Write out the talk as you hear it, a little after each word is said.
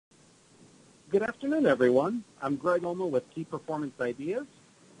Good afternoon, everyone. I'm Greg Olmer with Key Performance Ideas,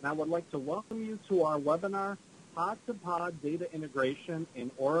 and I would like to welcome you to our webinar, Pod2Pod Data Integration in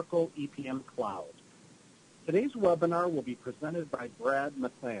Oracle EPM Cloud. Today's webinar will be presented by Brad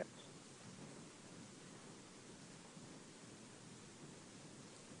Mathias.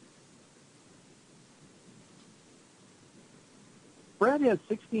 Brad has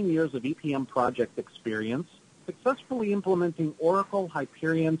 16 years of EPM project experience, successfully implementing Oracle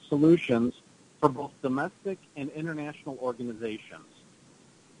Hyperion solutions for both domestic and international organizations.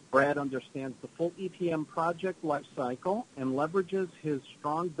 Brad understands the full EPM project lifecycle and leverages his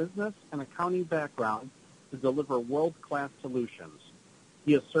strong business and accounting background to deliver world-class solutions.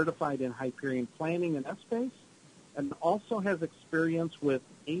 He is certified in Hyperion Planning and Espace and also has experience with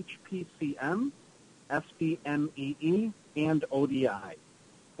HPCM, SDMEE, and ODI.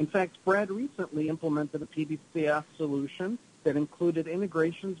 In fact, Brad recently implemented a PBCS solution that included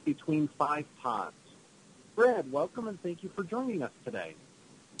integrations between 5 pods. Brad, welcome and thank you for joining us today.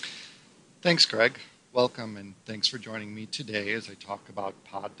 Thanks, Greg. Welcome and thanks for joining me today as I talk about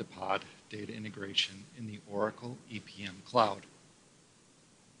pod-to-pod data integration in the Oracle EPM Cloud.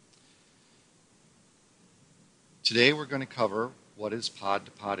 Today we're going to cover what is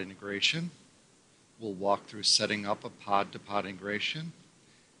pod-to-pod integration. We'll walk through setting up a pod-to-pod integration,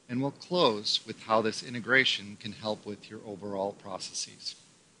 and we'll close with how this integration can help with your overall processes.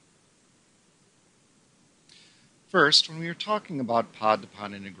 First, when we are talking about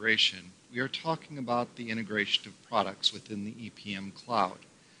pod-to-pod integration, we are talking about the integration of products within the EPM Cloud.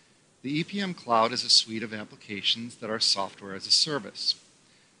 The EPM Cloud is a suite of applications that are software as a service.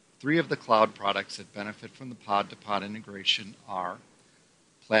 3 of the cloud products that benefit from the pod-to-pod integration are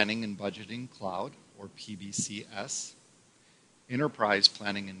Planning and Budgeting Cloud, or PBCS, Enterprise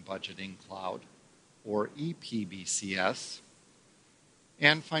Planning and Budgeting Cloud, or EPBCS,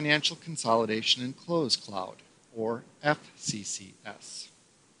 and Financial Consolidation and Close Cloud, or FCCS.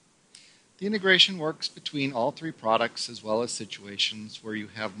 The integration works between all 3 products as well as situations where you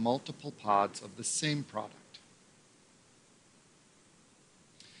have multiple pods of the same product.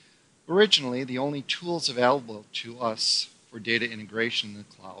 Originally, the only tools available to us for data integration in the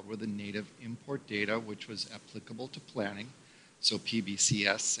cloud were the native import data, which was applicable to planning, so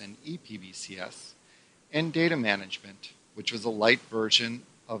PBCS and EPBCS, and data management, which was a light version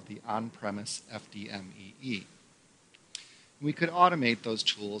of the on-premise FDMEE. We could automate those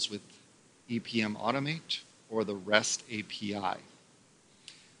tools with EPM Automate or the REST API.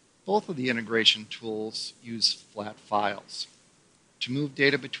 Both of the integration tools use flat files. To move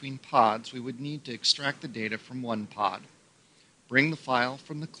data between pods, we would need to extract the data from one pod, bring the file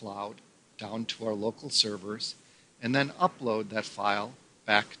from the cloud down to our local servers, and then upload that file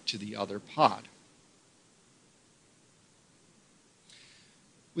back to the other pod.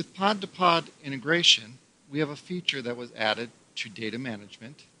 With pod-to-pod integration, we have a feature that was added to data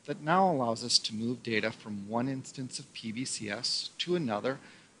management that now allows us to move data from one instance of PBCS to another,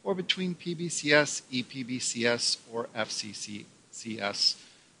 or between PBCS, EPBCS, or FCCS,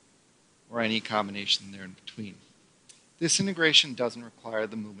 or any combination there in between. This integration doesn't require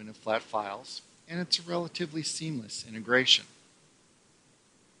the movement of flat files, and it's a relatively seamless integration.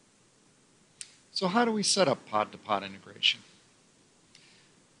 So how do we set up pod-to-pod integration?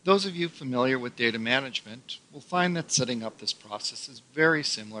 Those of you familiar with data management will find that setting up this process is very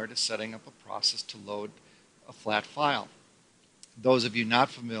similar to setting up a process to load a flat file. Those of you not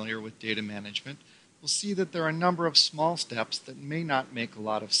familiar with data management will see that there are a number of small steps that may not make a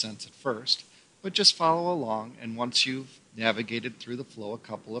lot of sense at first, but just follow along, and once you've navigated through the flow a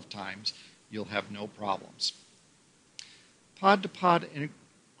couple of times, you'll have no problems. Pod-to-pod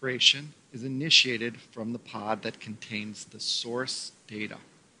integration is initiated from the pod that contains the source data.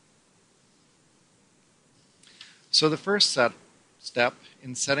 So the first step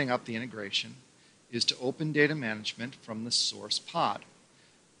in setting up the integration is to open data management from the source pod.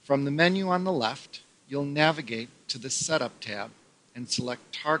 From the menu on the left, you'll navigate to the Setup tab and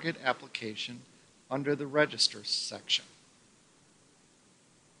select Target Application under the Register section.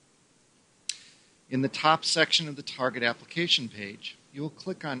 In the top section of the Target Application page, you will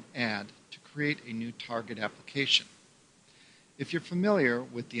click on Add to create a new target application. If you're familiar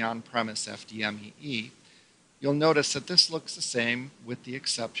with the on-premise FDMEE, you'll notice that this looks the same with the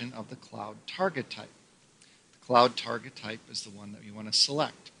exception of the cloud target type. The cloud target type is the one that you want to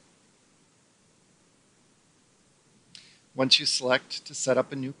select. Once you select to set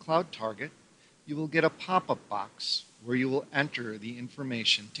up a new cloud target, you will get a pop-up box where you will enter the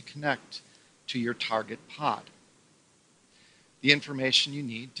information to connect to your target pod. The information you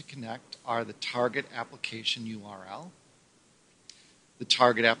need to connect are the target application URL, the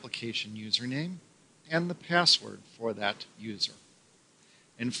target application username, and the password for that user.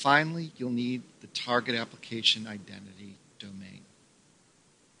 And finally, you'll need the target application identity domain.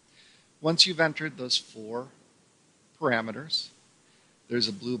 Once you've entered those 4 parameters, there's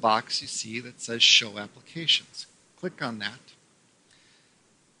a blue box you see that says Show Applications. Click on that.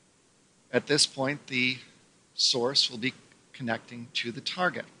 At this point, the source will be connecting to the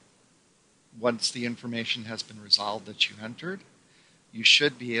target. Once the information has been resolved that you entered, you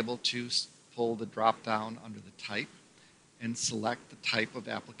should be able to pull the drop-down under the type and select the type of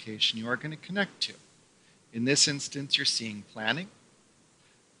application you are going to connect to. In this instance, you're seeing planning.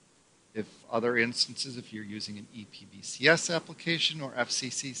 If other instances, if you're using an EPBCS application or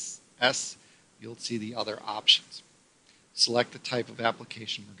FCCS, you'll see the other options. Select the type of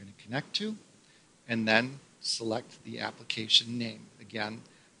application we're going to connect to, and then select the application name. Again,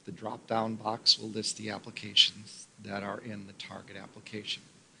 the drop-down box will list the applications that are in the target application.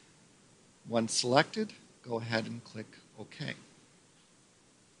 Once selected, go ahead and click OK.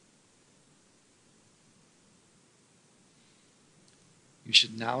 You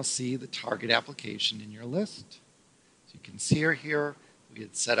should now see the target application in your list. As you can see here, we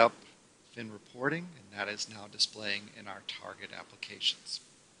had set up Fin reporting, and that is now displaying in our target applications.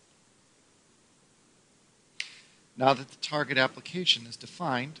 Now that the target application is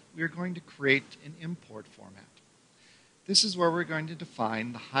defined, we are going to create an import format. This is where we're going to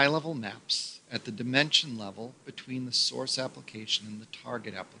define the high-level maps at the dimension level between the source application and the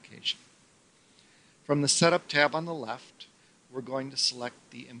target application. From the Setup tab on the left, we're going to select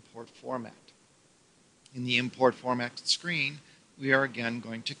the import format. In the import format screen, we are again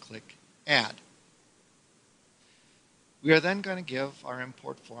going to click Add. We are then going to give our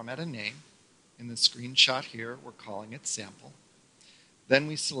import format a name. In the screenshot here, we're calling it Sample. Then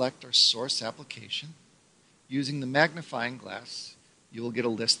we select our source application. Using the magnifying glass, you will get a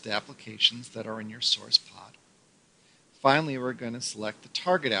list of applications that are in your source pod. Finally, we're going to select the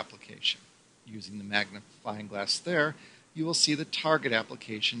target application. Using the magnifying glass there, you will see the target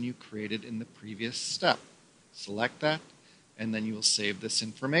application you created in the previous step. Select that, and then you will save this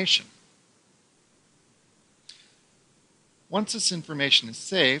information. Once this information is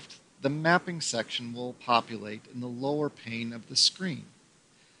saved, the mapping section will populate in the lower pane of the screen.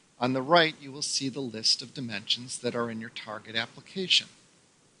 On the right, you will see the list of dimensions that are in your target application.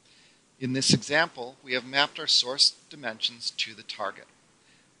 In this example, we have mapped our source dimensions to the target.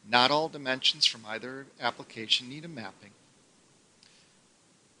 Not all dimensions from either application need a mapping.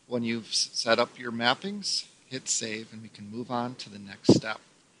 When you've set up your mappings, hit Save, and we can move on to the next step.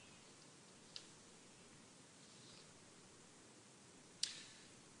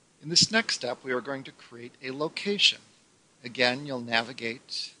 In this next step, we are going to create a location. Again, you'll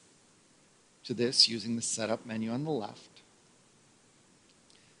navigate to this using the Setup menu on the left.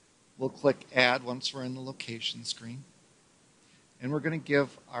 We'll click Add once we're in the location screen. And we're going to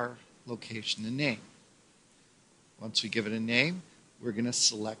give our location a name. Once we give it a name, we're going to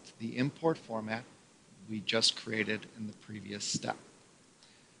select the import format we just created in the previous step.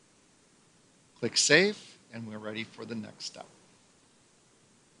 Click Save, and we're ready for the next step.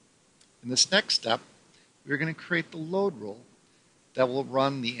 In this next step, we're going to create the load rule that will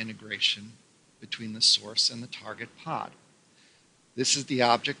run the integration between the source and the target pod. This is the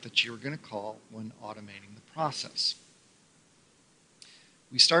object that you're going to call when automating the process.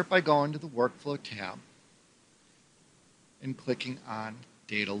 We start by going to the Workflow tab and clicking on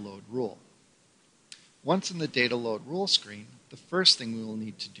Data Load Rule. Once in the Data Load Rule screen, the first thing we will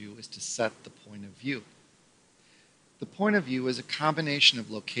need to do is to set the point of view. The point of view is a combination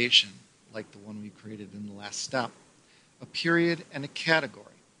of location, like the one we created in the last step, a period, and a category.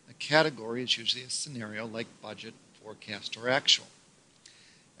 A category is usually a scenario like budget, forecast, or actual.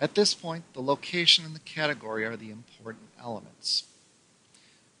 At this point, the location and the category are the important elements.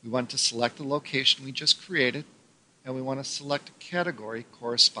 We want to select the location we just created, and we want to select a category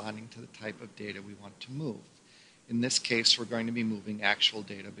corresponding to the type of data we want to move. In this case, we're going to be moving actual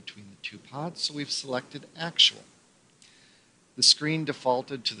data between the 2 pods, so we've selected actual. The screen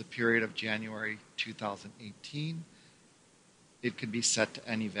defaulted to the period of January 2018. It could be set to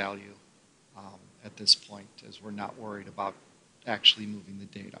any value at this point, as we're not worried about actually moving the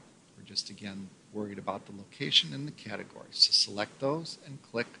data. We're just, again, worried about the location and the category. So select those and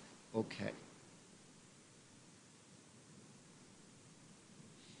click OK.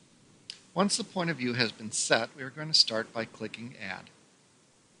 Once the point of view has been set, we are going to start by clicking Add.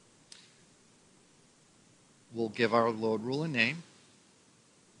 We'll give our load rule a name.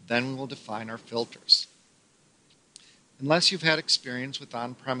 Then we will define our filters. Unless you've had experience with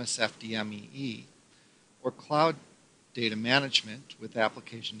on-premise FDMEE or cloud data management with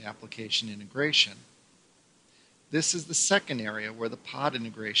application-to-application integration, this is the second area where the pod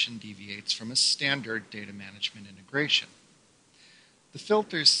integration deviates from a standard data management integration. The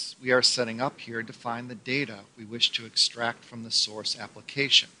filters we are setting up here define the data we wish to extract from the source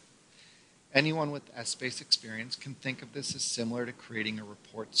application. Anyone with Essbase experience can think of this as similar to creating a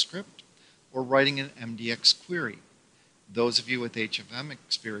report script or writing an MDX query. Those of you with HFM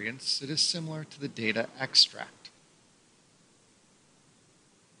experience, it is similar to the data extract.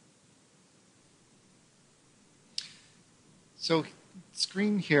 So,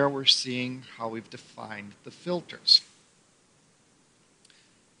 screen here, we're seeing how we've defined the filters.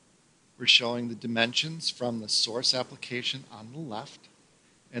 We're showing the dimensions from the source application on the left,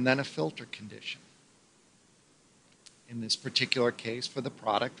 and then a filter condition. In this particular case, for the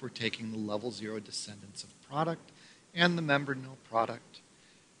product, we're taking the level 0 descendants of product and the member no product.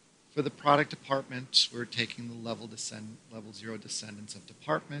 For the product department, we're taking the level 0 descendants of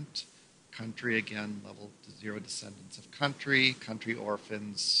department. Country, again, level 0 descendants of country. Country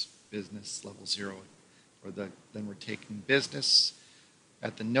orphans, business, level 0. Then we're taking business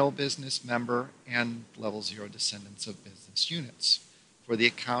at the no business member and level 0 descendants of business units. For the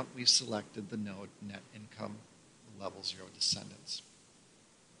account, we selected the node net income level 0 descendants.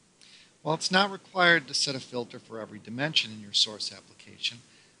 While it's not required to set a filter for every dimension in your source application,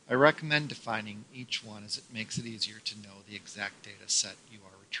 I recommend defining each one as it makes it easier to know the exact data set you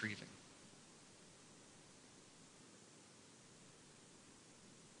are retrieving.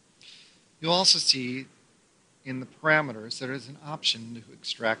 You'll also see in the parameters there is an option to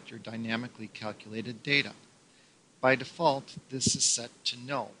extract your dynamically calculated data. By default, this is set to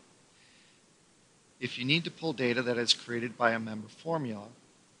no. If you need to pull data that is created by a member formula,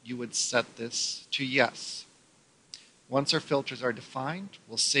 you would set this to yes. Once our filters are defined,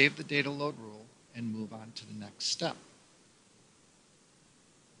 we'll save the data load rule and move on to the next step.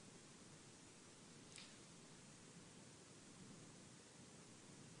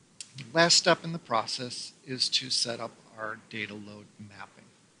 The last step in the process is to set up our data load mapping.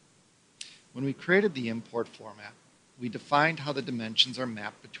 When we created the import format, we defined how the dimensions are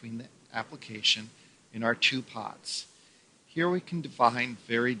mapped between the application and our two pods. Here we can define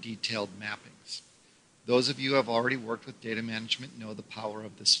very detailed mappings. Those of you who have already worked with data management know the power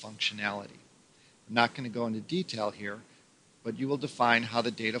of this functionality. I'm not going to go into detail here, but you will define how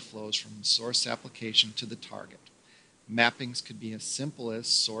the data flows from the source application to the target. Mappings could be as simple as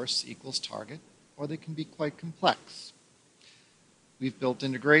source equals target, or they can be quite complex. We've built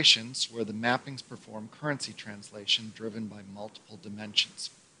integrations where the mappings perform currency translation driven by multiple dimensions.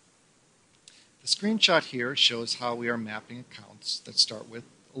 The screenshot here shows how we are mapping accounts that start with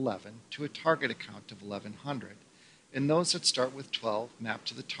 11 to a target account of 1100, and those that start with 12 map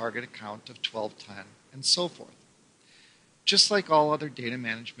to the target account of 1210, and so forth. Just like all other data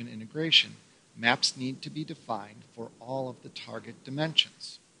management integration, maps need to be defined for all of the target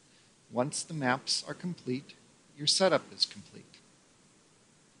dimensions. Once the maps are complete, your setup is complete.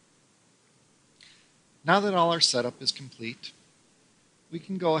 Now that all our setup is complete, we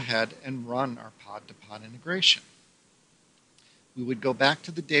can go ahead and run our pod-to-pod integration. We would go back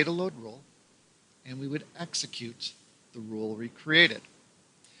to the data load rule, and we would execute the rule we created.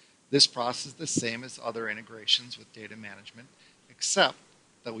 This process is the same as other integrations with data management, except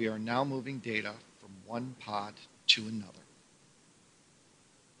that we are now moving data from one pod to another.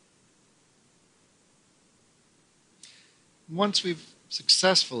 Once we've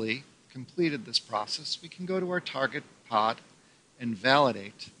successfully completed this process, we can go to our target pod and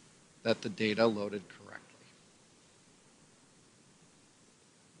validate that the data loaded correctly.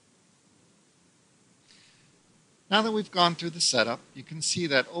 Now that we've gone through the setup, you can see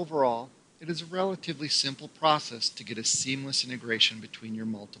that overall, it is a relatively simple process to get a seamless integration between your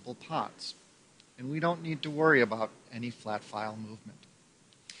multiple pods, and we don't need to worry about any flat file movement.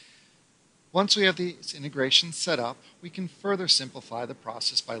 Once we have these integrations set up, we can further simplify the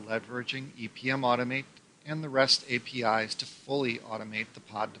process by leveraging EPM Automate and the REST APIs to fully automate the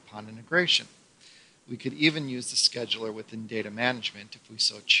pod-to-pod integration. We could even use the scheduler within data management if we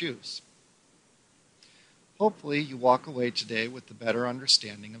so choose. Hopefully, you walk away today with a better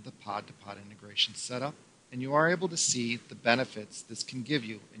understanding of the pod-to-pod integration setup, and you are able to see the benefits this can give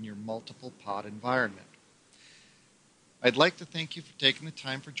you in your multiple pod environment. I'd like to thank you for taking the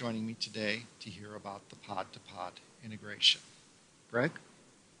time for joining me today to hear about the pod-to-pod integration. Greg?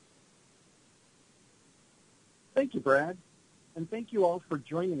 Thank you, Brad. And thank you all for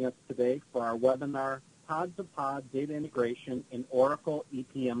joining us today for our webinar, Pod2Pod Data Integration in Oracle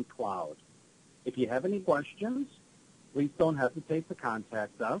EPM Cloud. If you have any questions, please don't hesitate to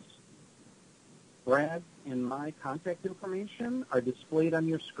contact us. Brad and my contact information are displayed on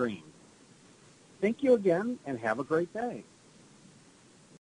your screen. Thank you again, and have a great day.